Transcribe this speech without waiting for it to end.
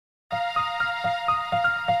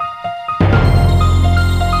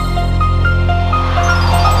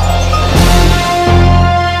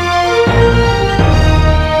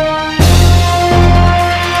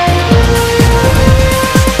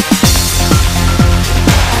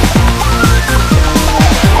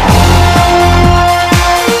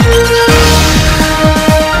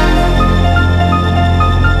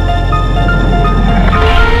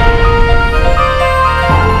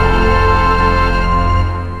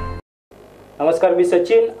नमस्कार, मी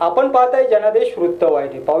सचिन. आपण पाहताय जनादेश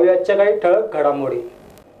वृत्तवाहिनी. पाहूया आजच्या काही ठळक घडामोडी.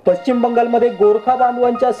 पश्चिम बंगालमध्ये गोरखा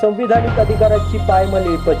बांधवांच्या संविधानिक अधिकाराची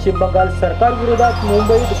पायमल्ली. पश्चिम बंगाल सरकार विरोधात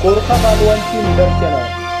मुंबईत गोरखा बांधवांची निदर्शनं.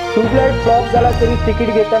 ट्यूबलाइट फ्लॉप झाला तरी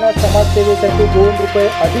तिकीट घेताना समाजसेवेसाठी ₹2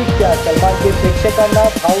 अधिक द्या. सलमानचे प्रेक्षकांना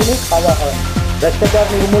भावनिक आवाहन. भ्रष्टाचार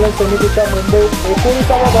निर्मूलन समितीचा मुंबईत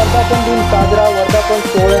 19वा वर्धापन दिन साजरा. वर्धापन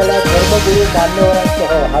सोहळ्याला धर्मगुरू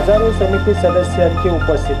मान्यवरांसह हजारो समिती सदस्यांची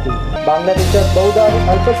उपस्थिती. बांगलादेशात बौद्ध आणि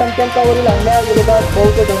अल्पसंख्याकावरील अन्यायाविरोधात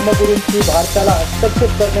बौद्ध धर्मगुरूंची भारताला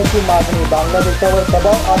हस्तक्षेप करण्याची मागणी. बांगलादेशावर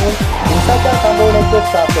दबाव आणून हिंसाचार थांबवण्याचे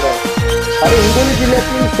साकडं. आणि हिंगोली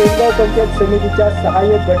जिल्ह्यातील सेनगाव पंचायत समितीच्या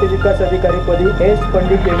सहाय्यक गटविकास अधिकारीपदी एस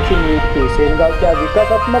पंडित यांची नियुक्ती. सेनगावच्या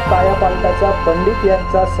विकासात्मक कायापालटाचा पंडित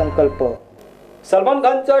यांचा संकल्प. सलमान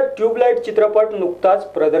खानचा ट्यूबलाइट चित्रपट नुकताच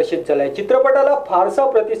प्रदर्शित झालाय. चित्रपटाला फारसा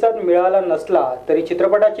प्रतिसाद मिळाला नसला तरी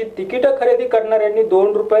चित्रपटाची तिकीटं खरेदी करणाऱ्यांनी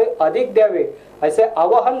 ₹2 अधिक द्यावे असे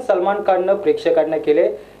आवाहन सलमान खाननं प्रेक्षकांना केले.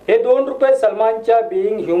 हे ₹2 सलमानच्या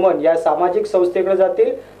बिईंग ह्युमन या सामाजिक संस्थेकडे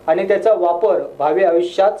जातील आणि त्याचा वापर भावी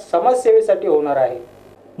आयुष्यात समाजसेवेसाठी होणार आहे.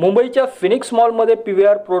 मुंबईच्या फिनिक्स मॉलमध्ये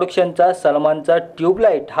PVR प्रोडक्शनचा सलमानचा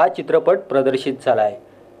ट्यूबलाइट हा चित्रपट प्रदर्शित झाला आहे.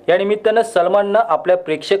 या निमित्तानं सलमाननं आपल्या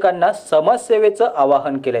प्रेक्षकांना समाजसेवेचं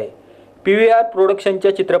आवाहन केलंय. PVR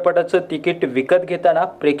प्रोडक्शनच्या चित्रपटाचं तिकीट विकत घेताना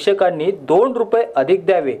प्रेक्षकांनी ₹2 अधिक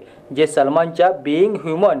द्यावे, जे सलमानच्या बिईंग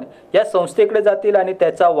ह्युमन या संस्थेकडे जातील आणि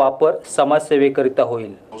त्याचा वापर समाजसेवेकरिता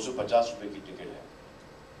होईल. 250 रुपये की टिकट है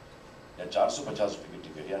या 450 रुपये की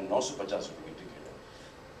टिकट या 950 रुपये की टिकट है,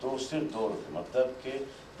 तो सिर्फ ₹2 मतलब कि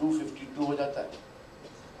 252 हो जाता है,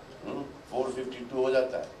 452 हो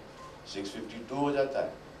जाता है, 652 हो जाता है,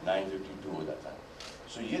 952 हो जाता है.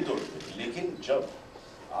 सो ये ₹2. लेकिन जब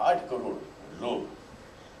 8 करोड़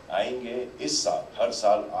लोग आएंगे इस साल, हर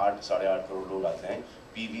साल 8 साढ़े 8 करोड़ लोग आते हैं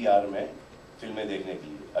PVR में फिल्में देखने के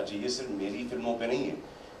लिए. अच्छा, ये सिर्फ मेरी फिल्मों पे नहीं है,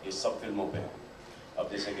 ये सब फिल्मों पे है. अब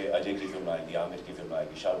जैसे कि अजय की फिल्म आएगी, आमिर की फिल्म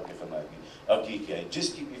आएगी, शाहरुख की फिल्म आएगी, अकी की आएगी,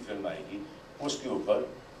 जिसकी भी फिल्म आएगी उसके ऊपर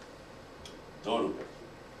 ₹2.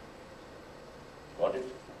 Got it?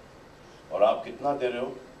 और आप कितना दे रहे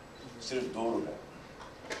हो? सिर्फ ₹2.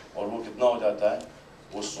 और वो कितना हो जाता है?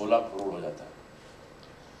 वो 16 करोड़ हो जाता है.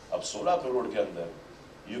 अब 16 करोड़ के अंदर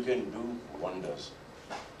यू कैन डू वंडर्स.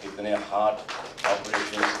 कितने हार्ट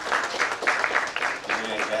ऑपरेशंस,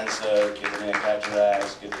 कितने कैंसर, कितने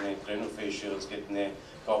कैटरैक्ट्स, कितने क्रेनोफेशियल्स, कितने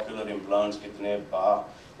कॉक्युलर इम्प्लांट्स, कितने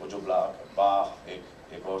वो जो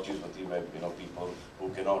एक और चीज़ होती है, people who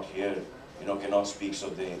cannot hear, cannot speak, so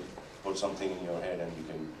they put something in your head and you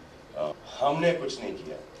can. हमने कुछ नहीं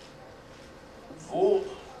किया. वो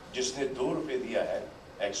जिसने ₹2 दिया है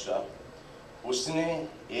एक्स्ट्रा, उसने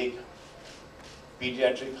एक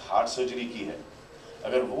पीडियाट्रिक हार्ट सर्जरी की है.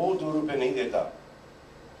 अगर वो ₹2 नहीं देता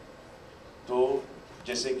तो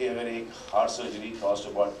जैसे कि अगर एक heart surgery cost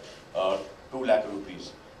about 2 lakh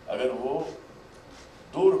rupees, अगर वो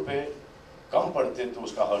 ₹2 कम पड़ते तो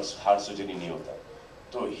उसका हार्ट सर्जरी नहीं होता.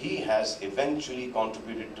 तो he has eventually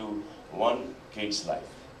contributed to one kid's life,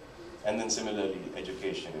 and then similarly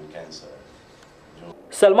education and cancer.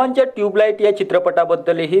 सलमानच्या ट्यूबलाइट या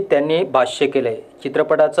चित्रपटाबद्दलही त्यांनी भाष्य केलंय.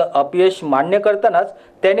 चित्रपटाचं अपयश मान्य करतानाच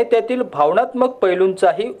त्याने त्यातील भावनात्मक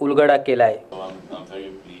पैलूंचाही उलगडा केलाय. I'm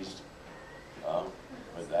very pleased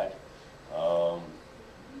with that.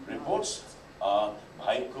 Reports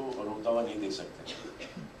भाई को रोता हुआ नहीं देख सकते,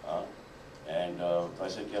 and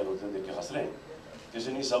वैसे क्या रोते देख के हंस रहे हैं,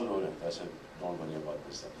 जैसे नहीं सब रो रहे हैं, वैसे don't worry about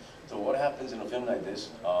this. So what happens in a film like this?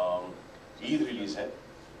 Eid release है,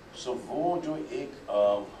 सो वो जो एक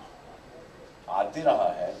आते रहा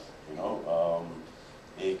है,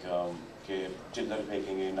 एक के चिल्लर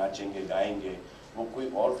फेंकेंगे, नाचेंगे, गाएंगे, वो कोई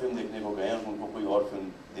और फिल्म देखने को गए और उनको कोई और फिल्म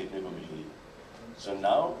देखने को मिल गई. So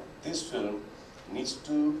now this film needs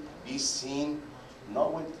to be seen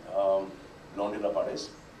not विद लॉन्डेला पार्टीज,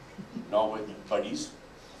 नॉट विद बडीज,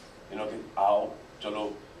 कि आओ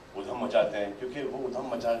चलो उधम मचाते हैं, क्योंकि वो उधम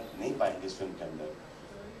मचा नहीं पाएंगे इस फिल्म के अंदर.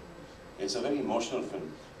 It's a very emotional film.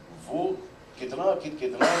 वो कितना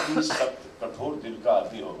भी सख्त कठोर दिल का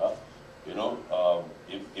आदमी होगा,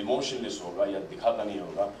 इमोशनलेस होगा या दिखाता नहीं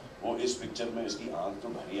होगा, वो इस पिक्चर में इसकी आंख तो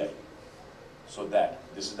भरी आएगी. So that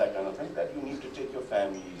this is that kind of thing that you need to take your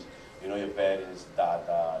families, your parents,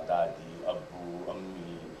 दादा दादी, अब्बू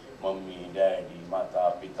अम्मी, मम्मी डैडी, माता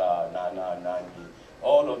पिता, नाना नानी,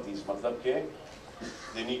 ऑल ऑफ दीज, मतलब के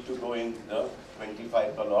they need to go in the 25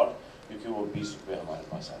 का लॉट, क्योंकि वो ₹20 हमारे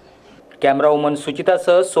पास आ जाएंगे. कॅमेरा वुमन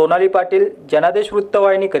सुचितासह सोनाली पाटील, जनादेश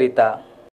वृत्तवाहिनी करिता.